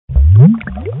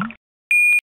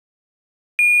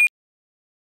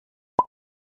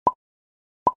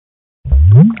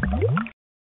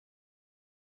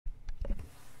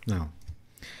Now,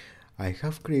 I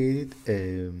have created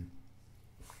a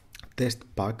test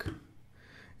pack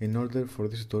in order for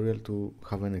this tutorial to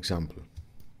have an example.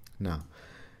 Now,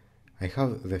 I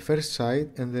have the first side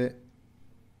and the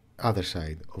other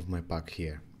side of my pack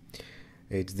here.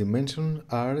 Its dimensions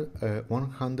are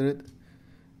 100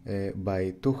 by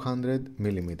 200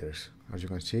 millimeters, as you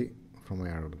can see from my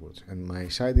artwork, and my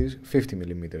side is 50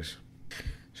 millimeters.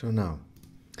 So now,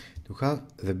 to have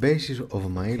the basis of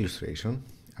my illustration,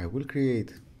 I will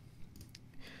create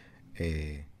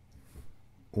a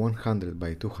 100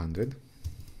 by 200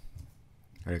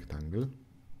 rectangle.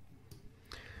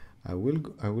 I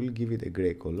will give it a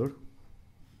gray color.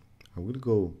 I will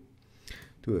go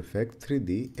to Effect,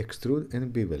 3D, Extrude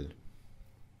and Bevel.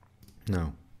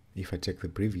 Now, if I check the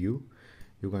preview,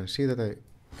 you can see that I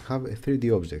have a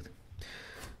 3D object.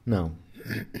 Now,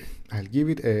 I'll give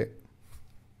it a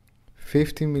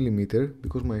 50 millimeter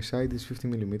because my side is 50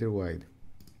 millimeter wide.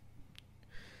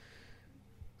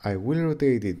 I will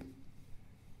rotate it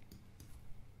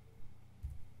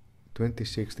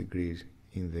 26 degrees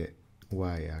in the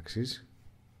y-axis,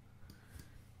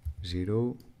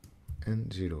 0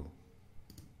 and 0.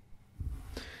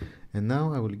 And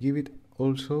now I will give it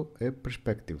also a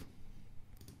perspective.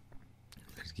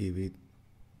 Let's give it,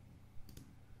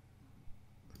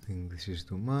 I think this is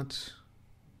too much.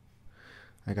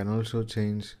 I can also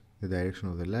change the direction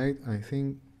of the light. I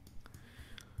think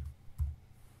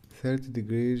 30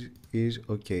 degrees is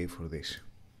okay for this.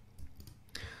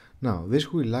 Now,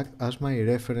 this will act as my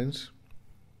reference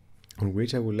on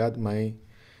which I will add my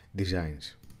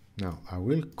designs. Now, I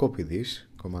will copy this,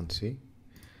 Command C,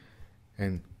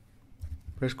 and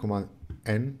press Command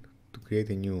N to create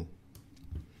a new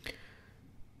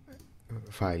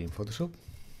file in Photoshop.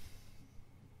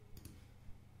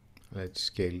 Let's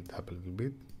scale it up a little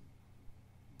bit.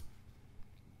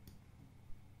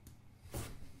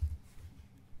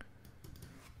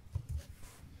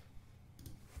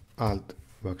 Alt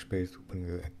backspace to bring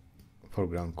the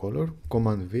foreground color.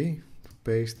 Command V to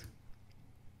paste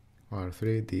our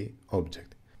 3D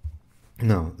object.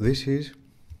 Now, this is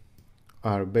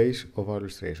our base of our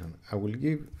illustration. I will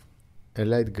give a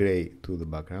light gray to the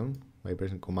background by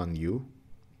pressing Command U.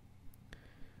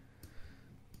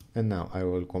 And now I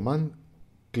will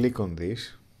click on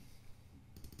this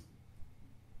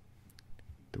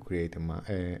to create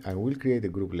I will create a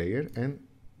group layer and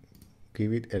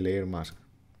give it a layer mask.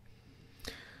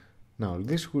 Now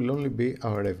this will only be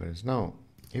our reference. Now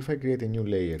if I create a new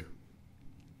layer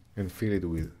and fill it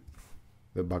with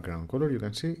the background color, you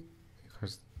can see it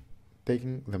has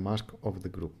taken the mask of the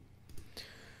group.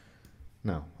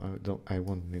 Now I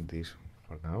won't need this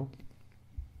for now.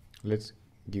 Let's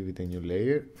give it a new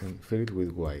layer and fill it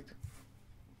with white.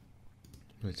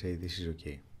 Let's say this is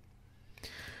okay.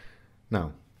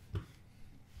 Now,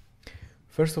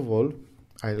 first of all,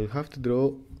 I will have to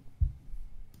draw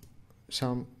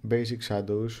some basic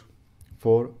shadows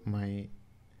for my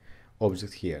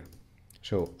object here.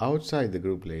 So outside the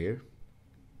group layer,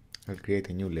 I'll create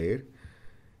a new layer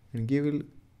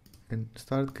and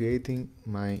start creating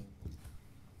my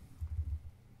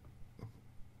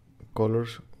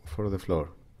colors for the floor,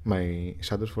 my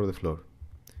shadows for the floor.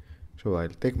 So I'll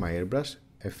take my airbrush,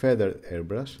 a feathered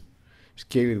airbrush,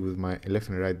 scale it with my left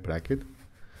and right bracket,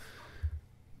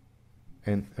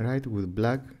 and write with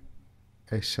black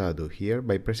a shadow here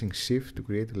by pressing Shift to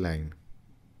create a line.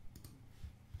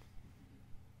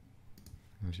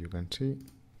 As you can see,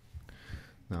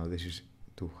 now this is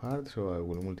too hard, so I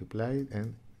will multiply it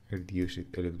and reduce it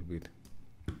a little bit.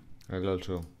 I'll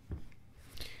also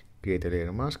create a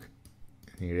layer mask,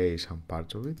 erase some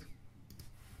parts of it.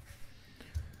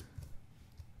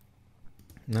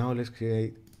 Now let's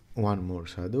create one more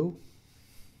shadow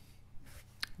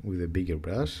with a bigger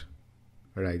brush,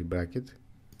 right bracket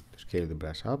to scale the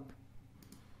brush up,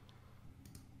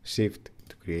 Shift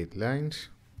to create lines,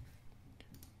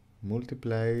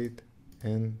 multiply it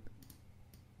and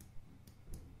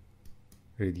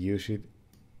reduce it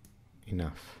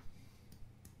enough.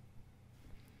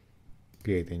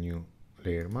 Create a new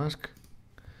layer mask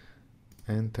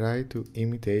and try to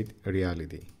imitate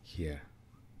reality here.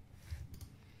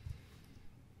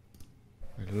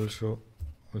 I'll also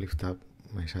lift up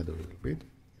my shadow a little bit,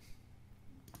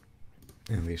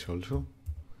 and this also.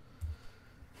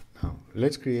 Now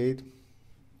let's create,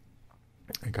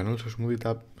 I can also smooth it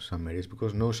up some areas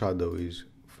because no shadow is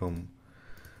from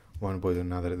one point to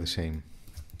another the same.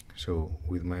 So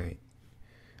with my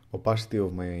opacity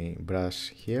of my brush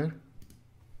here,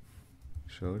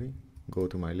 go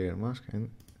to my layer mask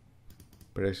and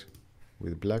press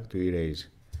with black to erase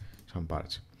some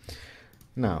parts.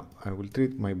 Now I will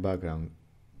treat my background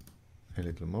a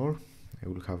little more. I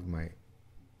will have my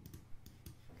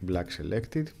black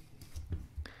selected.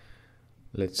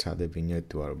 Let's add a vignette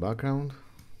to our background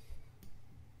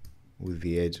with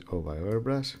the edge of our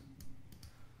airbrush.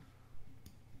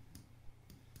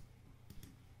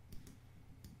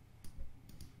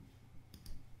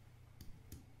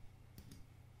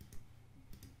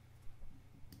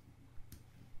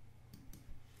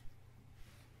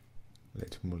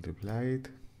 Let's multiply it,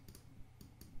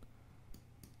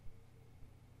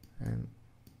 and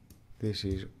this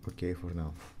is okay for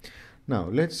now. Now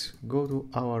let's go to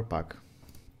our pack.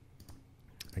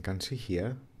 I can see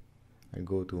here, I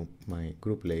go to my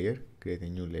group layer, create a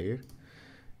new layer,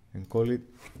 and call it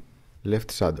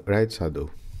left shadow, right shadow.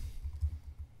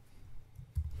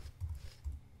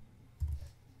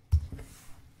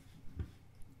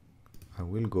 I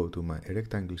will go to my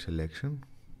rectangle selection,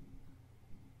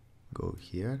 go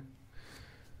here,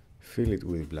 fill it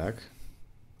with black,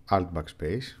 alt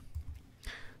backspace,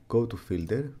 go to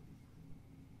filter,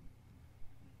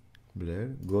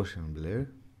 blur, Gaussian blur,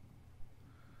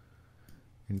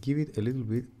 and give it a little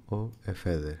bit of a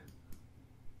feather.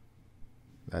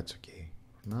 That's okay.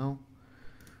 Now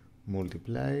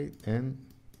multiply and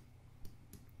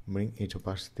bring its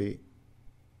opacity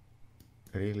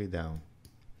really down.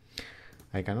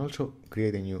 I can also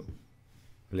create a new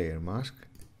layer mask,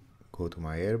 go to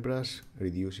my airbrush,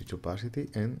 reduce its opacity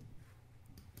and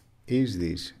ease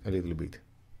this a little bit.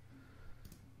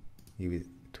 Give it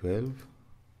 12,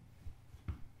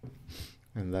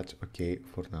 and that's okay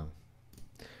for now.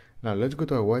 Now let's go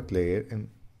to our white layer and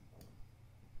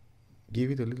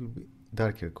give it a little bit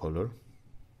darker color.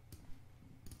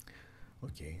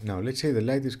 Okay, now let's say the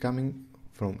light is coming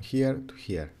from here to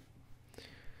here.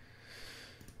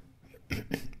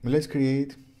 Let's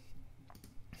create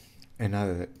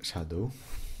another shadow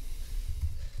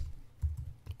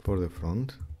for the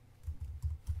front.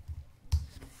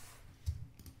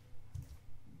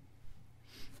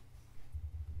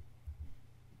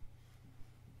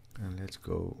 And let's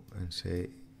go and say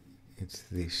it's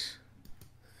this,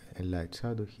 a light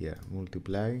shadow here.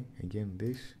 Multiply again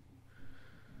this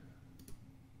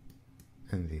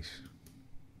and this.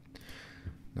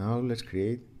 Now let's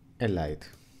create a light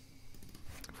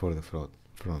for the front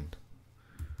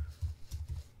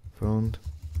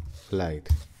light.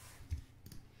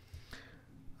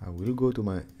 I will go to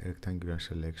my rectangular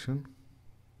selection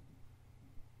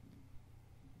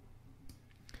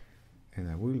and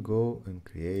I will go and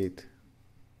create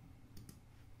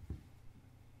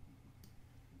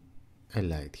a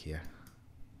light here.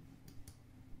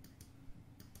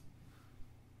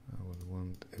 I will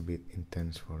want a bit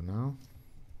intense for now.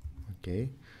 Okay,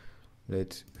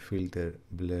 let's filter,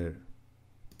 blur,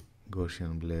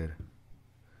 Gaussian blur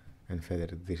and feather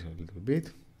this a little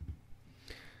bit.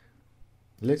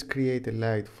 Let's create a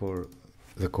light for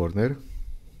the corner.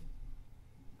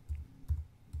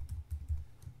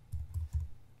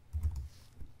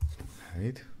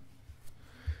 Right.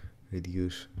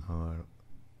 Reduce our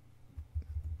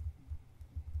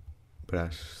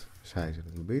brush size a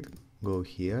little bit. Go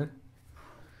here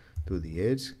to the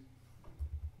edge,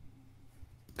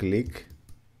 click,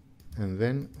 and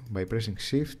then by pressing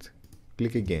shift,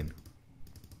 click again.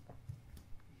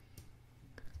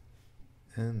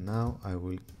 And now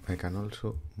I can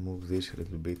also move this a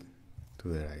little bit to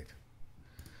the right.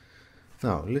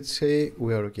 Now let's say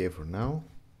we are okay for now.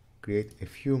 Create a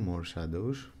few more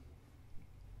shadows.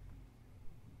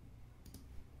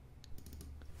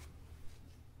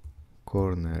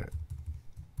 Corner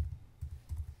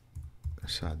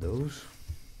shadows.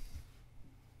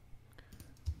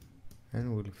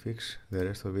 And we'll fix the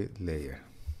rest of it later.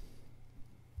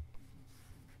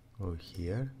 Go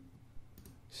here,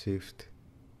 shift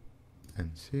and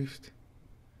shift,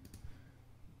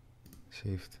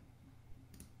 shift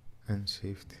and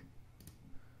shift,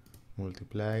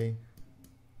 multiply,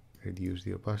 reduce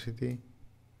the opacity.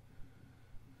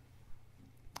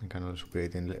 I can also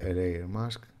create a layer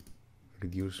mask,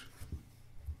 reduce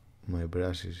my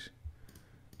brush's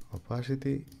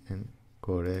opacity and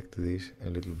correct this a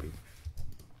little bit.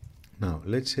 Now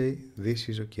let's say this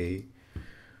is okay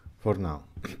for now.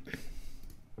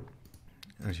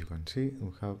 As you can see,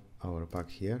 we have our pack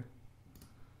here,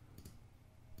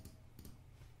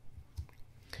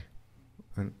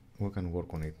 and we can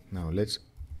work on it. Now let's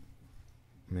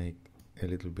make a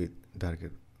little bit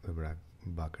darker the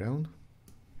background,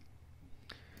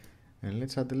 and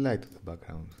let's add the light to the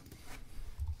background.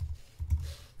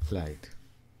 Light,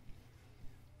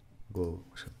 go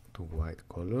to white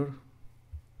color,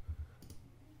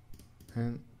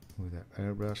 and with the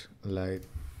airbrush light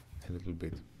a little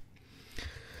bit.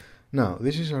 Now,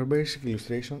 this is our basic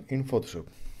illustration in Photoshop.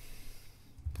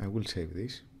 I will save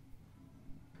this.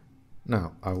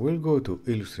 Now, I will go to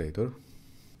Illustrator.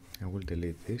 I will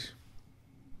delete this.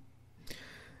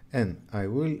 And I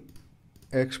will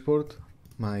export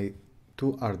my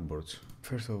two artboards.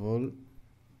 First of all,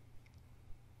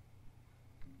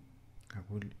 I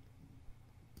will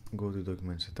go to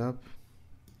Document Setup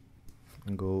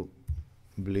and go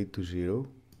bleed to 0.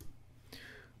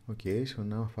 Okay, so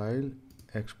now File,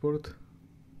 Export,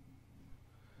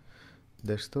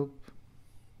 Desktop,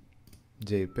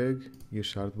 JPEG,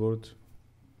 use artboards,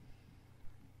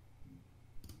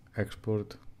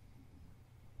 Export,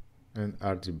 and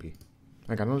RGB.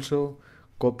 I can also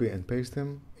copy and paste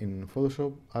them in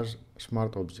Photoshop as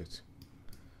smart objects,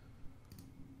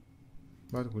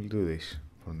 but we'll do this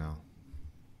for now.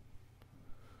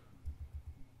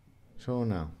 So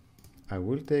now I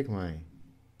will take my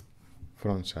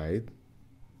front side,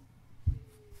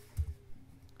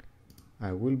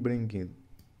 I will bring it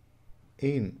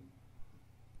in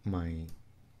my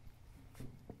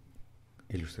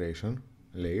illustration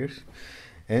layers,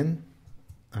 and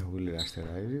I will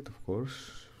rasterize it, of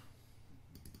course.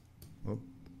 Oh,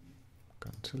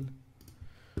 cancel.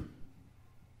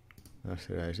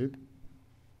 Rasterize it.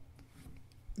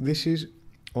 This is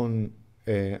on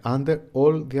under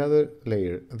all the other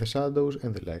layer, the shadows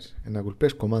and the lights. And I will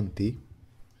press Command T,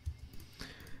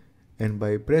 and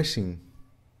by pressing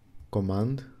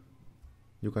Command,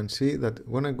 you can see that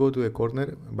when I go to a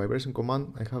corner, by pressing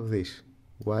Command, I have this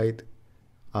white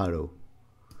arrow.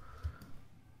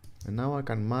 And now I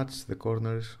can match the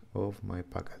corners of my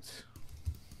package.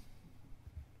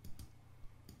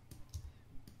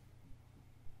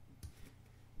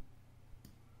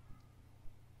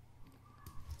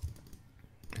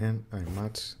 And I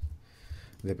match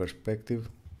the perspective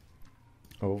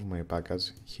of my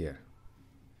package here.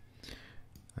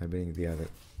 I bring the other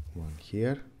one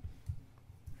here,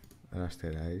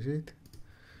 rasterize it,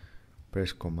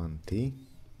 press Command T,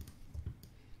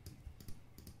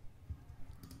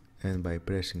 and by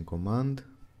pressing Command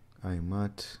I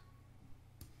match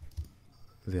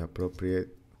the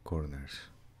appropriate corners.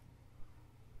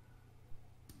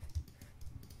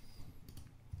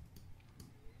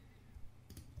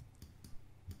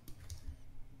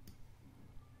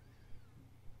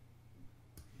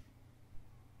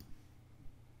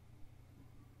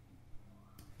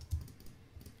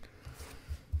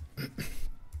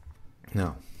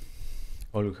 Now,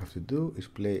 all you have to do is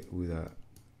play with the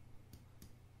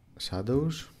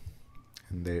shadows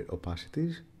and their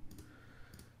opacities.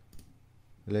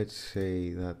 Let's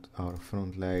say that our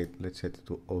front light, let's set it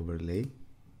to overlay,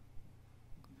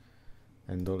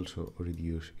 and also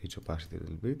reduce its opacity a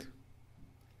little bit.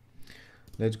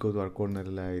 Let's go to our corner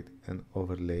light and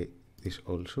overlay this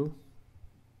also.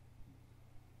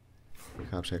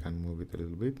 Perhaps I can move it a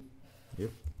little bit.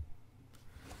 Yep.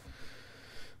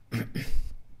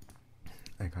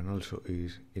 I can also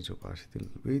ease its opacity a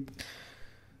little bit.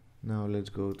 Now let's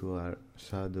go to our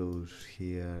shadows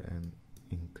here and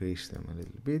increase them a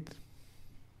little bit.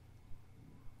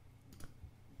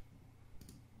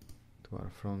 To our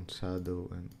front shadow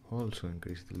and also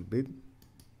increase it a little bit.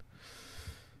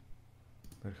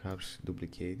 Perhaps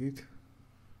duplicate it.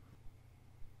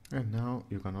 And now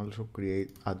you can also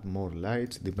add more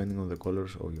lights depending on the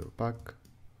colors of your pack.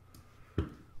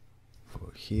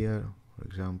 For here, for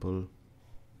example,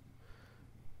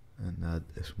 and add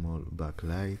a small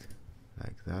backlight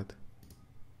like that.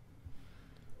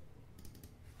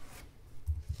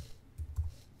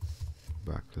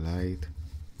 Backlight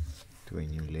to a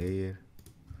new layer.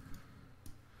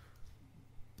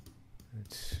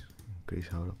 Let's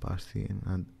increase our opacity and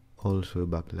add also a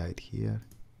backlight here.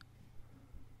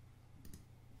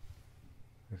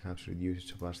 Perhaps reduce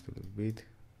its opacity a little bit.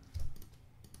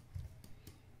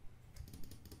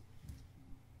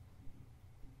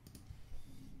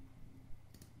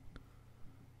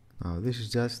 Now this is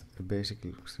just a basic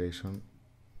illustration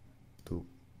to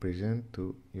present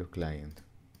to your client.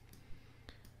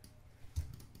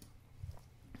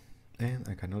 And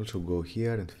I can also go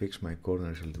here and fix my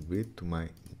corners a little bit to my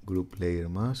group layer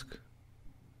mask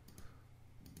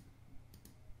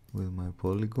with my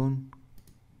polygon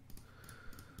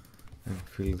and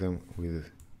fill them with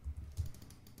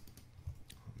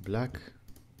black.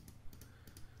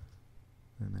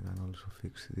 And I can also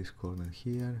fix this corner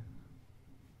here.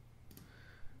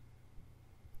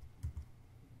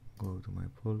 Go to my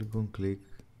polygon, click,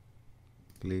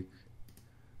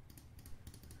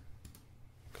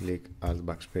 Alt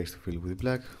backspace to fill with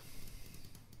black.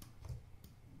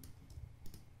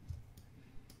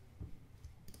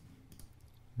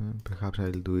 And perhaps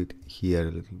I'll do it here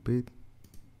a little bit.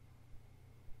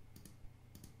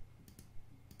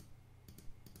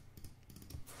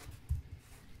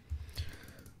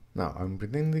 Now I'm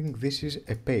pretending this is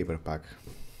a paper pack,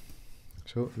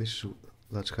 so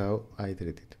that's how I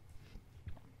treat it.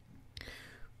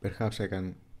 Perhaps I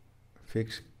can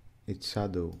fix its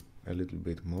shadow a little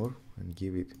bit more and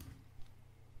give it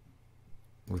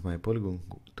with my polygon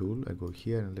tool. I go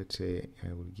here and let's say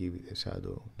I will give it a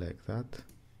shadow like that,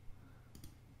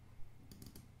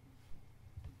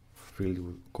 filled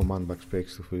with command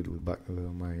backspace to fill it with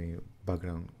my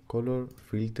background color,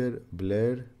 filter,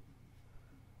 blur,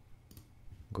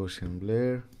 Gaussian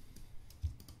blur,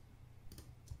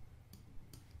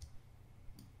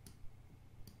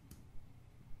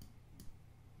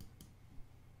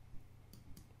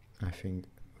 I think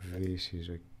this is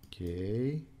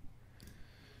okay.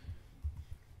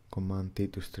 Command T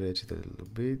to stretch it a little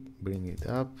bit, bring it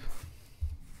up,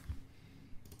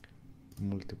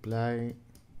 multiply,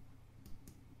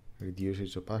 reduce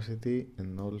its opacity,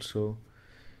 and also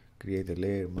create a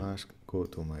layer mask, go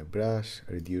to my brush,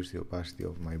 reduce the opacity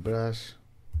of my brush,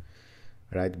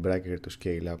 right bracket to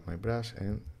scale up my brush,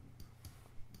 and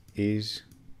ease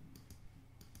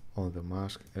on the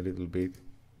mask a little bit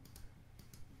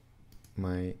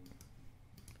my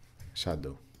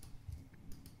shadow.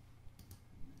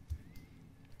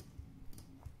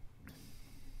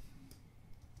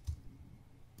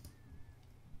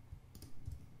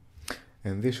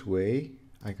 And this way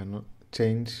I can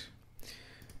change,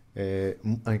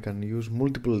 I can use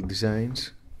multiple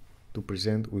designs to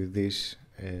present with this,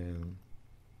 to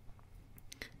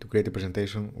create a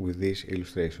presentation with this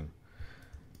illustration.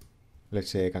 Let's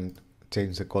say I can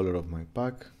change the color of my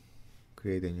pack,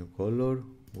 create a new color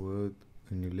with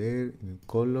a new layer, new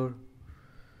color.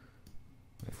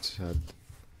 Let's add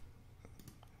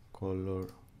color,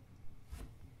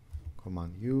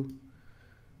 command U,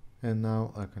 and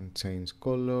now I can change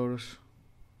colors.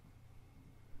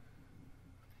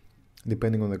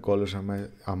 Depending on the colors, I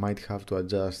might have to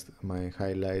adjust my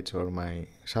highlights or my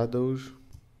shadows.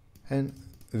 And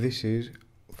this is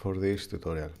for this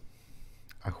tutorial.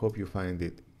 I hope you find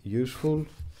it useful.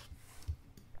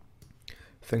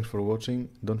 Thanks for watching.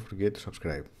 Don't forget to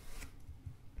subscribe.